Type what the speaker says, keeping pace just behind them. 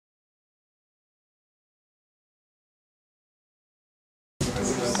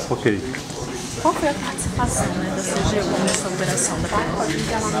Ok. Qual foi a participação da CGU nessa operação da pelo?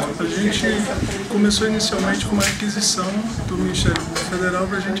 A gente começou inicialmente com uma requisição do Ministério Público Federal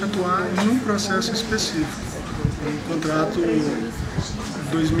para a gente atuar em um processo específico, o contrato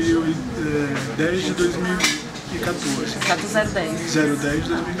 2010 de 2014. Contrato 010. 010 de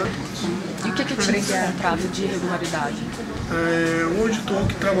 2014. E o que tinha esse contrato de irregularidade? O auditor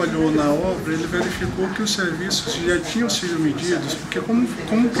que trabalhou na obra, ele verificou que os serviços já tinham sido medidos, porque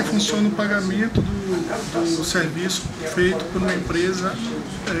como que funciona o pagamento do serviço feito por uma empresa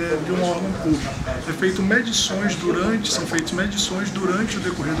de um órgão público? São feitas medições durante o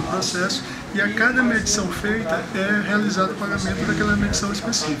decorrer do processo e a cada medição feita é realizado o pagamento daquela medição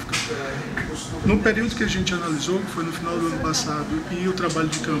específica. No período que a gente analisou, que foi no final do ano passado, e o trabalho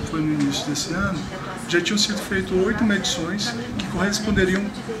de campo foi no início desse ano, já tinham sido feitas 8 medições que corresponderiam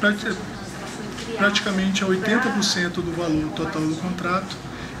praticamente a 80% do valor total do contrato.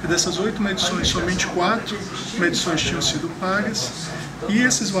 E dessas 8 medições, somente 4 medições tinham sido pagas. E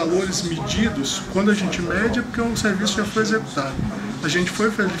esses valores medidos, quando a gente mede, é porque o serviço já foi executado. A gente foi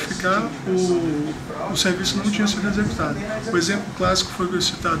verificar, o serviço não tinha sido executado. O exemplo clássico foi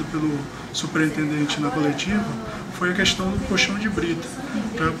citado pelo superintendente na coletiva, foi a questão do colchão de brita.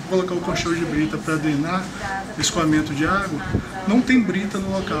 Para colocar o colchão de brita para drenar escoamento de água, não tem brita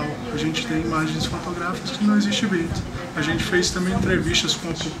no local. A gente tem imagens fotográficas que não existe brita. A gente fez também entrevistas com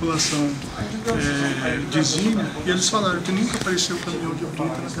a população vizinha e eles falaram que nunca apareceu caminhão de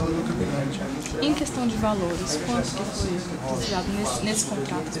brita naquela localidade. Em questão de valores, quanto que foi desviado nesse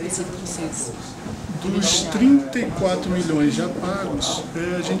contrato específico de vocês? Dos 34 milhões já pagos,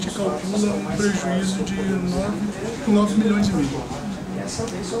 a gente calcula um prejuízo de 9 milhões e meio.